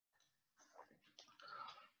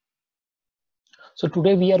So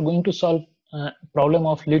today we are going to solve problem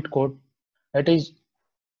of lead code, that is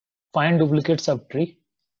find duplicate subtree.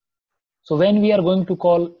 So when we are going to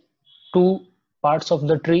call two parts of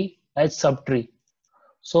the tree as subtree.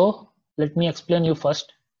 So let me explain you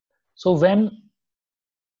first. So when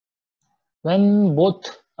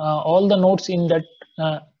both all the nodes in that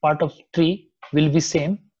part of tree will be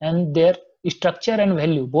same and their structure and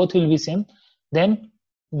value both will be same, then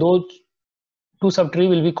those two subtree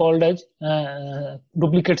will be called as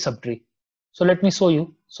duplicate subtree. So let me show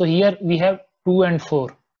you. So here we have 2 and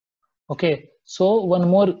 4. Okay, so one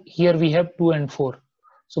more, here we have 2 and 4.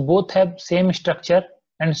 So both have same structure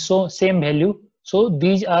and so same value. So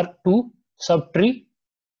these are two subtree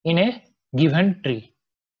in a given tree.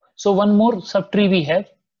 So one more subtree we have.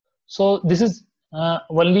 So this is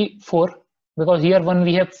only 4, because here one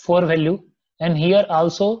we have 4 value, and here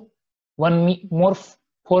also one more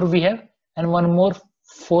 4 we have, and one more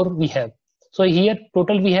 4 we have. So here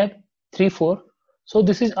total we have 3, 4. So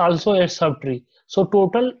this is also a subtree. So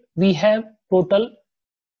total we have total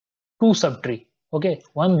 2 subtree. Okay,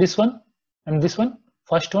 one this one and this one,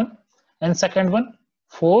 first one, and second one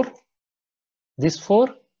 4, this 4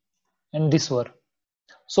 and this 4.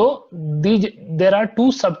 So there are 2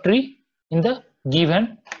 subtree in the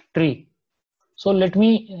given tree. So let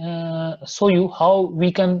me show you how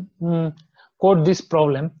we can code this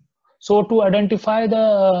problem. So to identify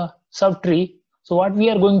the subtree, so what we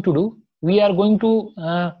are going to do, we are going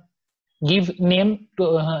to give name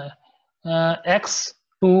to x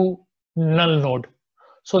to null node.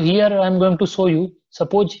 So here I am going to show you.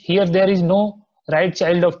 Suppose here there is no right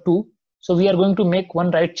child of 2, so we are going to make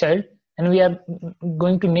one right child and we are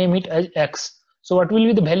going to name it as x. So what will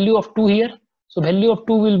be the value of 2 here? So value of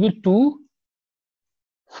 2 will be 2,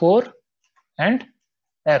 4 and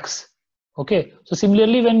x. Okay, so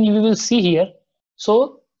similarly when we will see here,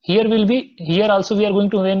 so here will be, here also we are going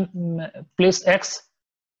to place x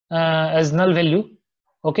as null value.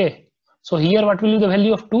 Okay, so here what will be the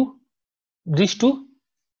value of 2? This 2,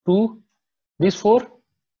 2, this 4,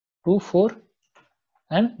 2, 4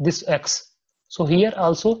 and this x. So here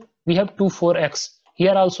also we have 2, 4x,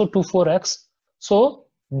 here also 2, 4x. So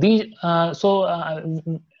these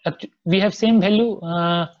we have same value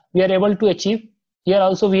we are able to achieve. Here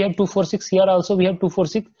also we have 2, 4, 6, here also we have 2, 4,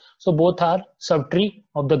 6. So both are subtree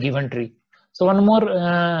of the given tree. So one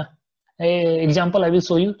more example I will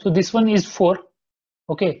show you. So this one is 4.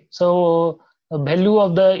 Okay, so the value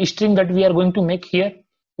of the string that we are going to make here,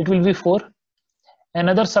 it will be 4.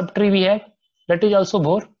 Another subtree we have, that is also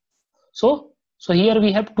 4. So here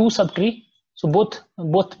we have 2 subtree. So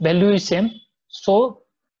both value is same. So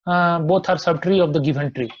both are subtree of the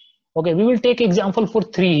given tree. Okay, we will take example for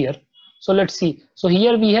 3 here. So let's see. So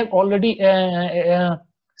here we have already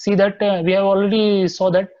see that we have already saw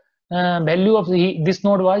that value of this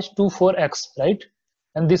node was 2, 4x, right?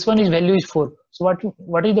 And this one is value is 4. So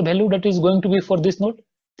what is the value that is going to be for this node?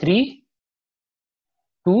 3,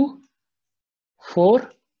 2,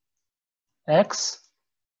 4, x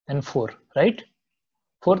and 4, right?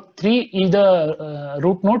 For 3 is the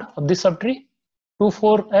root node of this subtree. 2,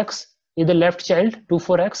 4x is the left child, 2,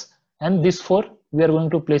 4x, and this 4 we are going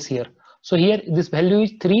to place here. So here this value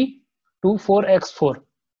is 3, 2, 4x, 4.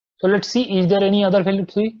 So let's see, is there any other value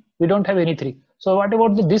 3? We don't have any 3. So what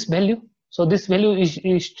about this value? So this value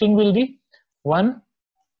is string will be 1,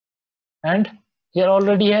 and here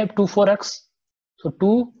already have 2, 4x. So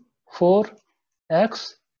 2,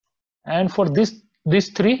 4x, and for this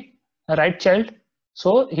 3 right child.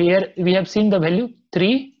 So here we have seen the value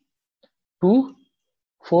 3, 2,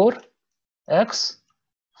 4, x,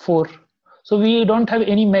 4. So we don't have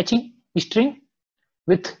any matching string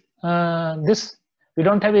with this. We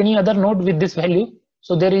don't have any other node with this value.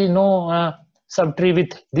 So there is no subtree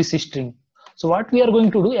with this string. So what we are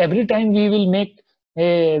going to do, every time we will make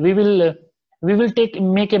a, we will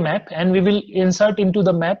make a map, and we will insert into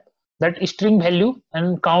the map that string value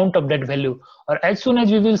and count of that value. Or as soon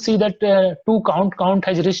as we will see that 2 count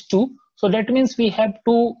has reached 2, so that means we have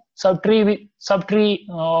 2 subtree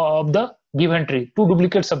of the given tree, 2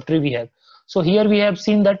 duplicate subtree we have. So here we have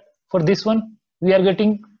seen that for this one we are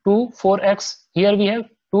getting 2, 4x, here we have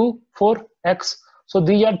 2, 4x. So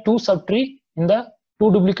these are 2 subtree in the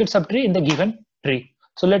 2 duplicate subtree in the given tree.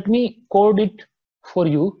 So let me code it for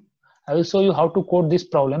you. I will show you how to code this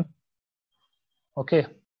problem. Okay.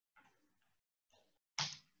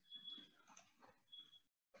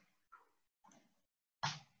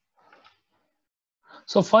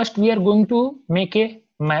 So first we are going to make a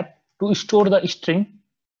map to store the string.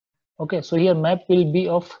 Okay, so here map will be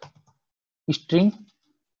of string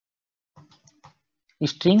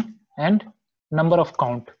and number of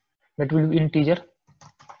count. that will be integer.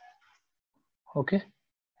 Okay,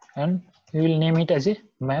 and we will name it as a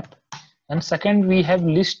map. And second, we have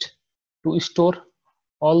list to store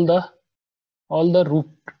all the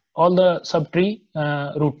subtree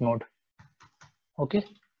root node. Okay,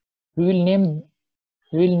 we will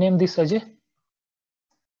name this as a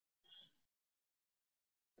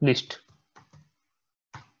list.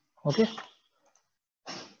 Okay,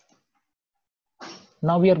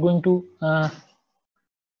 now we are going to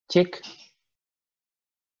check.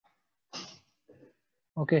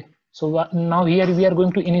 Okay, so now here we are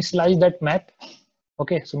going to initialize that map.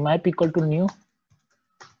 Okay, so map equal to new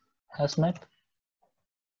hash map.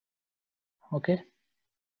 Okay,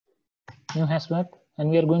 new hash map, and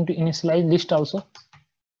we are going to initialize list also.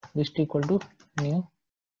 List equal to new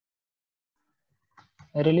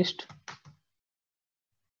array list.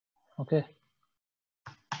 Okay,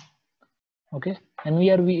 okay, and we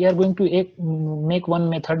are going to make one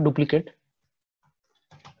method duplicate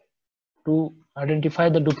to identify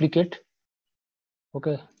the duplicate.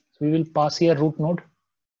 Okay, so we will pass here root node,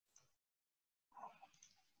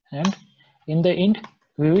 and in the end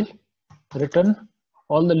we will return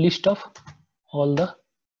all the list of all the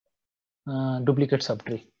duplicate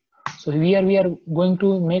subtree. So here we are going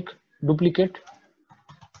to make duplicate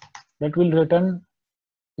that will return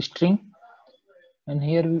string, and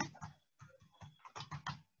here we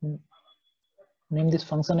name this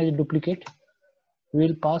function as duplicate. We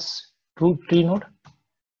will pass root tree node.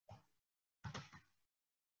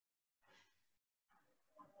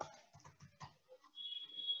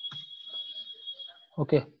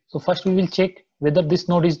 Okay, so first we will check whether this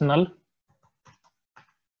node is null.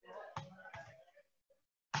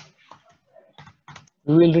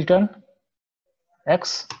 We will return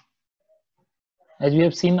x, as we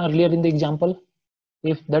have seen earlier in the example.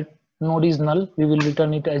 If that node is null, we will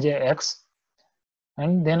return it as a x,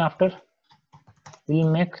 and then after we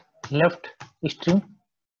will make left string.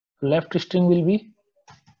 Left string will be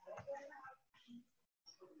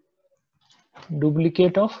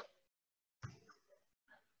duplicate of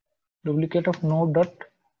node dot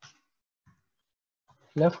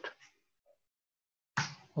left.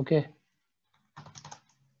 Okay,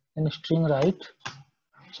 and string right.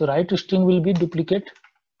 So right string will be duplicate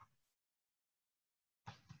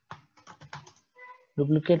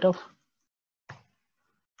of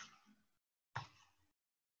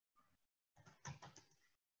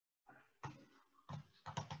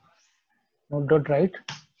node dot right,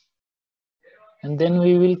 and then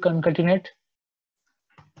we will concatenate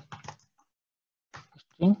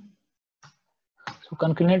string. So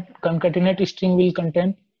concatenate string will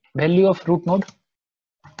contain value of root node.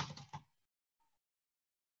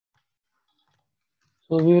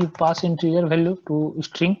 So we will pass integer value to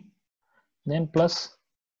string, then plus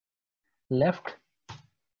left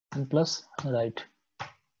and plus right.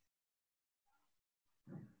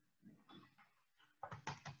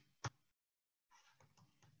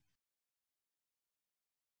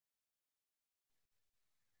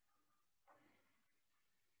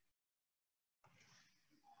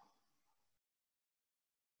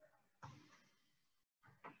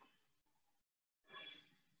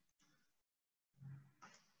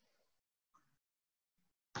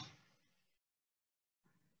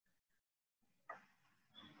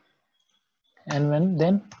 And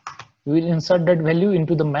then we will insert that value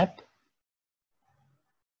into the map.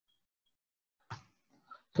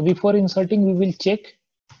 So before inserting, we will check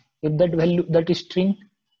if that value, that string,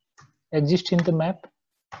 exists in the map.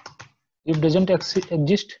 If doesn't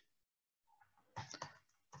exist,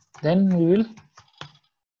 then we will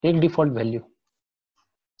take default value,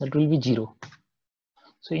 that will be 0.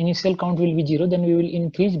 So initial count will be 0, then we will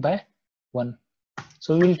increase by 1.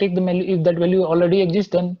 So we will take the value. If that value already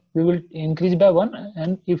exists, then we will increase by 1,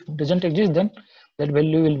 and if it doesn't exist, then that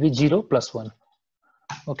value will be 0 plus 1.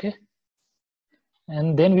 Okay,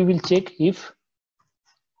 and then we will check if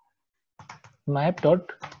map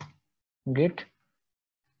dot get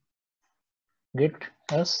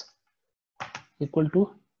s equal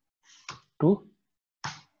to 2.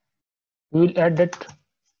 We will add that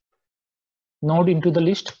node into the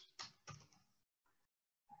list.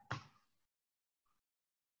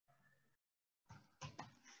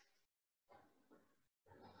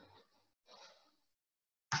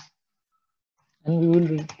 And we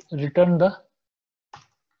will return the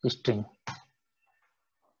string.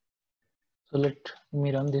 So let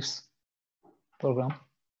me run this program.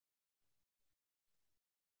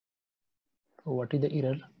 So what is the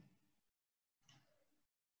error?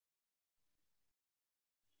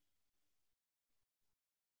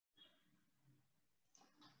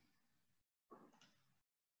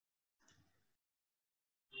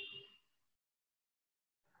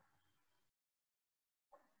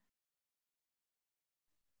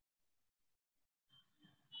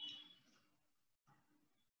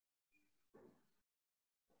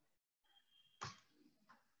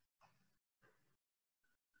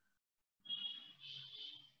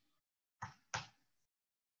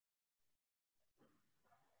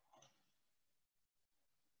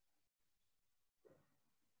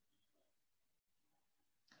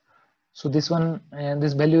 So this one,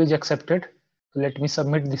 this value is accepted. So let me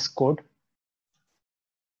submit this code.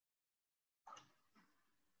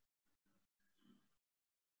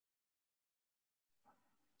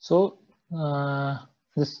 So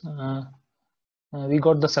we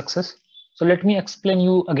got the success. So let me explain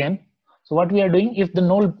you again. So what we are doing, if the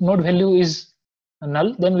node value is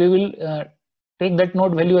null, then we will take that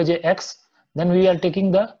node value as a x. Then we are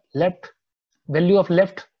taking the left value of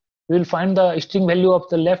left. We will find the string value of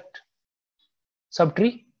the left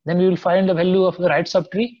subtree. Then we will find the value of the right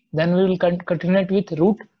subtree. Then we will continue with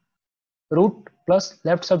root plus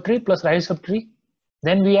left subtree plus right subtree.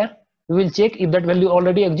 Then we will check if that value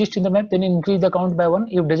already exists in the map, then increase the count by 1.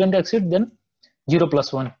 If doesn't exist, then 0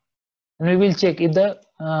 plus 1. And we will check if the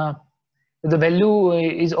value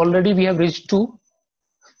is already we have reached 2,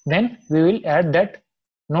 then we will add that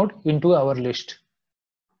node into our list.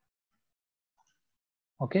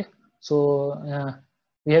 Okay, so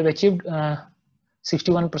we have achieved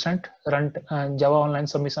 61% run Java online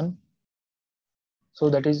submission. So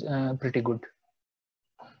that is pretty good.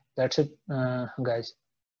 That's it, guys.